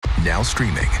Now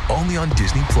streaming only on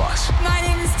Disney+. My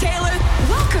name is Taylor.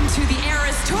 Welcome to the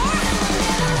Eras Tour.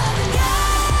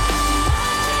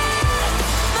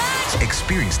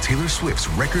 Experience Taylor Swift's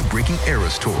record-breaking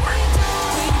Eras Tour.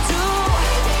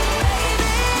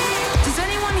 Does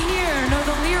anyone here know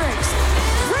the lyrics?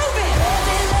 Prove it!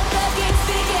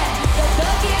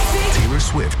 Taylor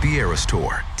Swift The Eras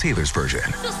Tour, Taylor's version,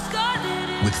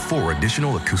 with 4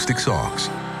 additional acoustic songs.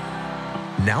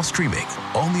 Now streaming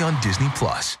only on Disney+.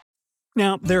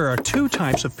 Now, there are 2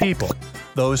 types of people,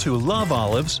 those who love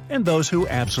olives and those who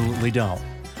absolutely don't.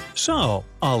 So,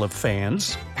 olive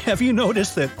fans, have you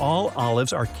noticed that all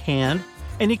olives are canned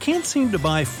and you can't seem to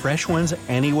buy fresh ones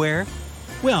anywhere?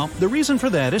 Well, the reason for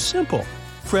that is simple.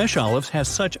 Fresh olives have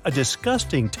such a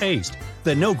disgusting taste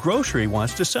that no grocery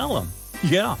wants to sell them.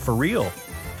 Yeah, for real.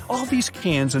 All these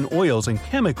cans and oils and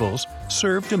chemicals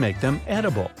serve to make them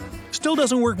edible. Still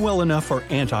doesn't work well enough for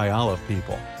anti-olive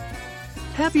people.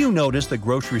 Have you noticed that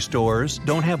grocery stores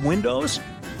don't have windows?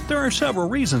 There are several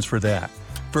reasons for that.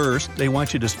 First, they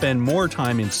want you to spend more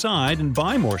time inside and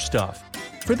buy more stuff.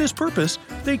 For this purpose,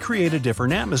 they create a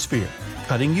different atmosphere,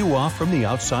 cutting you off from the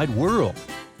outside world.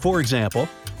 For example,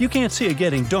 you can't see it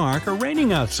getting dark or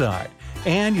raining outside,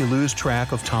 and you lose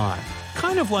track of time,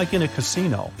 kind of like in a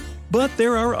casino. But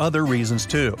there are other reasons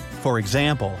too. For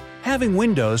example, having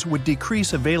windows would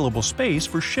decrease available space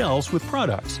for shelves with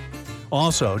products.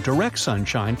 Also, direct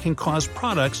sunshine can cause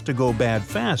products to go bad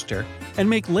faster and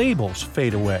make labels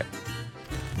fade away.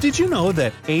 Did you know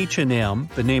that H&M,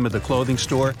 the name of the clothing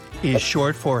store, is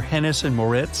short for Hennes &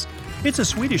 Mauritz? It's a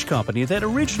Swedish company that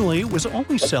originally was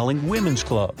only selling women's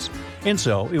clothes, and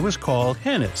so it was called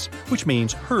Hennes, which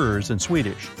means hers in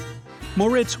Swedish.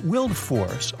 Moritz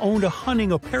Wildforce owned a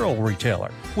hunting apparel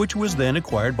retailer, which was then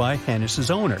acquired by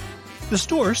Hennes's owner. The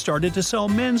store started to sell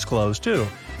men's clothes too,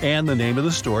 and the name of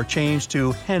the store changed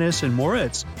to Hennes &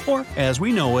 Mauritz, or as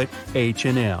we know it,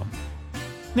 H&M.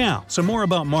 Now, some more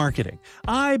about marketing.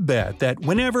 I bet that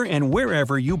whenever and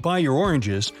wherever you buy your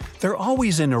oranges, they're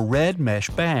always in a red mesh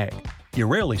bag. You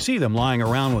rarely see them lying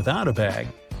around without a bag.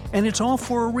 And it's all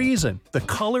for a reason. The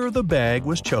color of the bag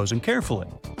was chosen carefully.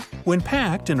 When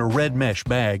packed in a red mesh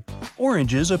bag,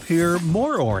 oranges appear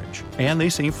more orange, and they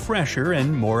seem fresher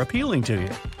and more appealing to you.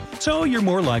 So you're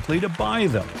more likely to buy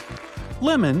them.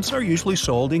 Lemons are usually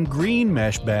sold in green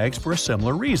mesh bags for a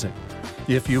similar reason.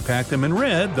 If you pack them in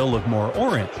red, they'll look more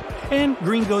orange, and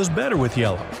green goes better with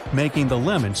yellow, making the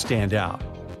lemon stand out.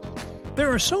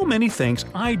 There are so many things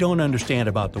I don't understand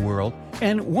about the world,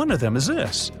 and one of them is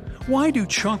this. Why do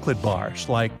chocolate bars,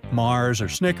 like Mars or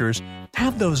Snickers,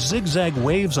 have those zigzag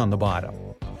waves on the bottom?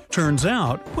 Turns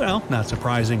out, well, not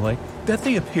surprisingly, that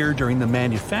they appear during the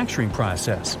manufacturing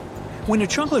process. When a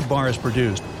chocolate bar is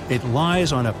produced, it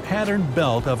lies on a patterned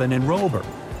belt of an enrober.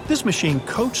 This machine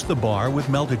coats the bar with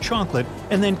melted chocolate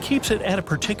and then keeps it at a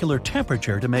particular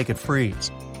temperature to make it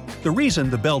freeze. The reason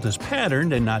the belt is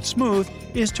patterned and not smooth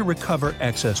is to recover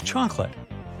excess chocolate.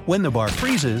 When the bar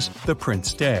freezes, the prints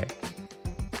stay.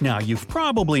 Now, you've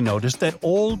probably noticed that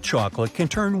old chocolate can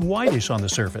turn whitish on the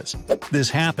surface. This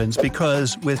happens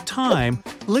because, with time,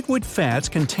 liquid fats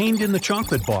contained in the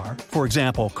chocolate bar, for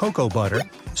example cocoa butter,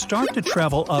 start to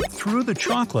travel up through the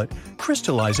chocolate,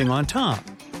 crystallizing on top.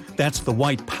 That's the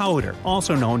white powder,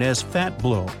 also known as fat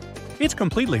bloom. It's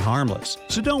completely harmless,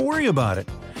 so don't worry about it.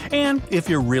 And if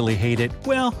you really hate it,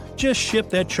 well, just ship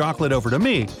that chocolate over to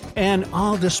me, and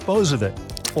I'll dispose of it,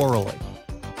 orally.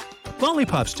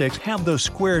 Lollipop sticks have those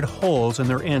squared holes in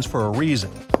their ends for a reason.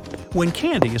 When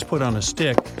candy is put on a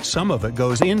stick, some of it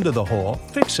goes into the hole,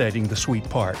 fixating the sweet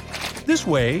part. This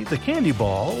way, the candy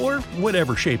ball, or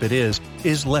whatever shape it is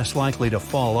less likely to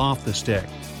fall off the stick.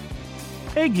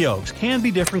 Egg yolks can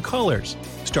be different colors,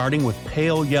 starting with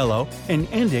pale yellow and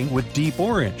ending with deep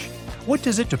orange. What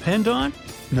does it depend on?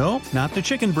 No, not the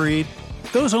chicken breed.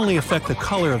 Those only affect the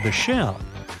color of the shell.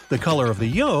 The color of the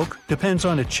yolk depends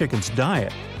on a chicken's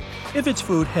diet. If its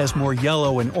food has more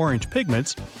yellow and orange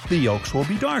pigments, the yolks will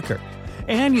be darker.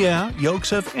 And yeah,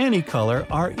 yolks of any color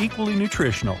are equally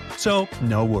nutritional, so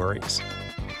no worries.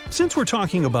 Since we're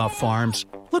talking about farms,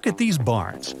 look at these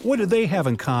barns. What do they have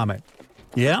in common?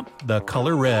 Yep, the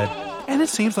color red, and it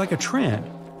seems like a trend.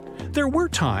 There were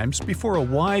times before a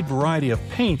wide variety of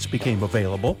paints became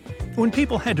available when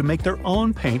people had to make their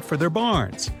own paint for their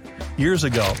barns. Years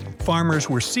ago, farmers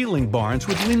were sealing barns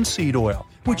with linseed oil,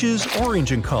 which is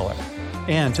orange in color.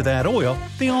 And to that oil,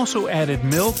 they also added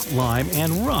milk, lime,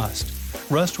 and rust.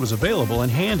 Rust was available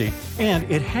and handy, and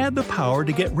it had the power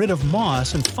to get rid of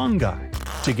moss and fungi.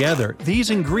 Together, these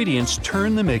ingredients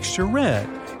turned the mixture red,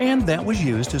 and that was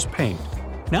used as paint.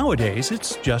 Nowadays,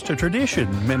 it's just a tradition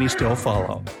many still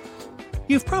follow.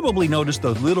 You've probably noticed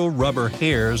those little rubber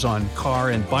hairs on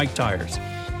car and bike tires.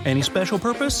 Any special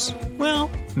purpose?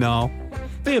 Well, no.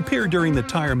 They appear during the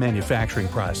tire manufacturing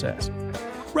process.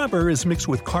 Rubber is mixed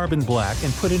with carbon black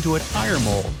and put into a tire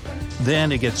mold.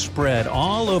 Then it gets spread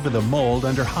all over the mold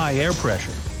under high air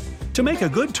pressure. To make a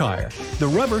good tire, the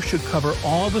rubber should cover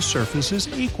all the surfaces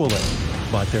equally.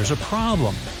 But there's a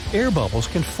problem. Air bubbles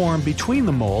can form between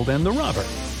the mold and the rubber.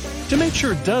 To make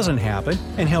sure it doesn't happen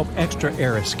and help extra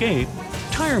air escape,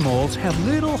 tire molds have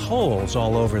little holes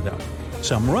all over them.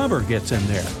 Some rubber gets in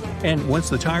there, and once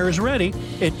the tire is ready,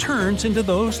 it turns into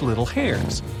those little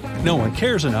hairs. No one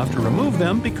cares enough to remove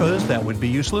them because that would be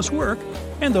useless work,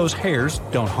 and those hairs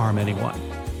don't harm anyone.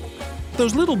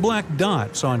 Those little black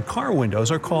dots on car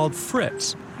windows are called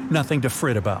frits. Nothing to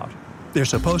fret about. They're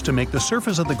supposed to make the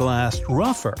surface of the glass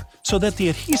rougher so that the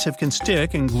adhesive can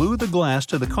stick and glue the glass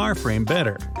to the car frame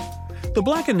better. The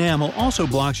black enamel also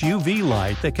blocks UV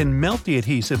light that can melt the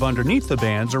adhesive underneath the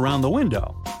bands around the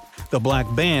window. The black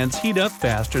bands heat up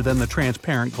faster than the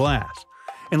transparent glass.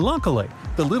 And luckily,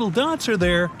 the little dots are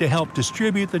there to help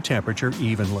distribute the temperature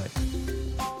evenly.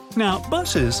 Now,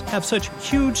 buses have such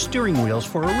huge steering wheels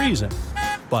for a reason.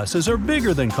 Buses are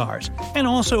bigger than cars and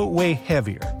also way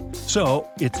heavier. So,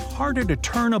 it's harder to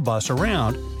turn a bus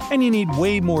around, and you need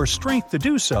way more strength to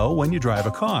do so when you drive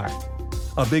a car.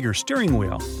 A bigger steering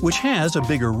wheel, which has a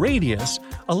bigger radius,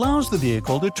 allows the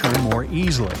vehicle to turn more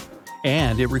easily.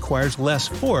 And it requires less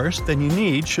force than you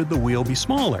need should the wheel be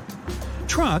smaller.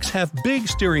 Trucks have big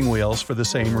steering wheels for the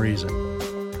same reason.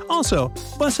 Also,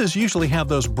 buses usually have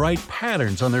those bright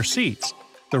patterns on their seats.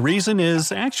 The reason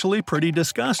is actually pretty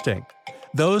disgusting.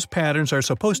 Those patterns are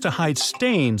supposed to hide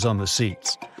stains on the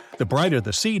seats. The brighter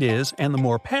the seat is and the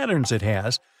more patterns it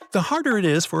has, the harder it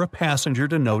is for a passenger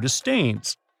to notice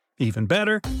stains. Even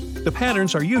better, the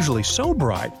patterns are usually so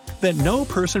bright that no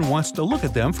person wants to look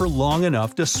at them for long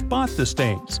enough to spot the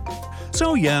stains.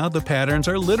 So yeah, the patterns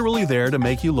are literally there to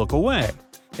make you look away.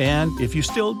 And if you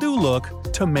still do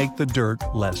look, to make the dirt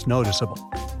less noticeable.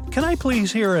 Can I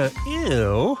please hear a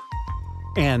ew?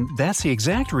 And that's the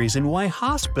exact reason why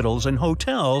hospitals and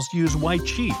hotels use white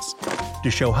sheets, to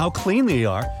show how clean they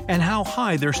are and how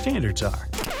high their standards are.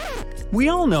 We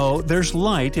all know there's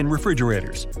light in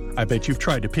refrigerators. I bet you've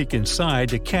tried to peek inside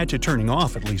to catch it turning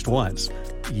off at least once.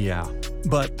 Yeah.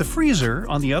 But the freezer,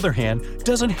 on the other hand,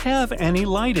 doesn't have any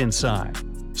light inside.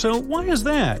 So why is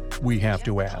that, we have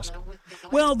to ask?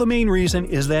 Well, the main reason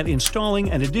is that installing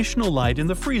an additional light in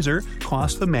the freezer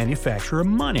costs the manufacturer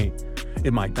money.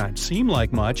 It might not seem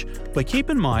like much, but keep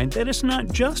in mind that it's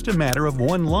not just a matter of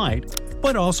one light,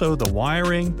 but also the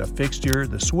wiring, the fixture,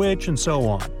 the switch, and so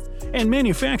on. And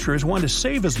manufacturers want to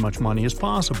save as much money as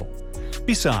possible.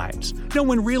 Besides, no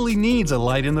one really needs a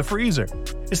light in the freezer.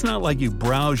 It's not like you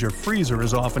browse your freezer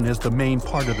as often as the main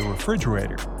part of the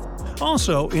refrigerator.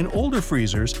 Also, in older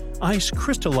freezers, ice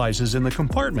crystallizes in the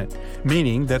compartment,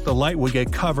 meaning that the light would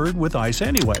get covered with ice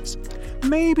anyways.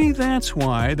 Maybe that's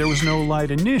why there was no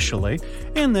light initially,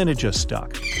 and then it just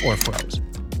stuck, or froze.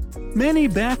 Many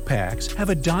backpacks have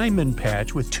a diamond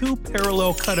patch with two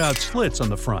parallel cutout slits on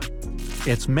the front.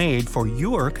 It's made for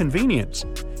your convenience.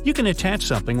 You can attach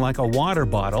something like a water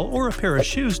bottle or a pair of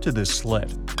shoes to this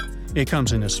slit. It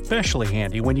comes in especially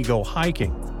handy when you go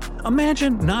hiking.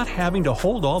 Imagine not having to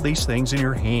hold all these things in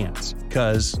your hands,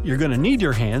 'cause you're gonna need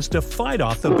your hands to fight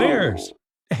off the bears.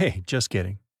 Hey, just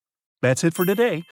kidding. That's it for today.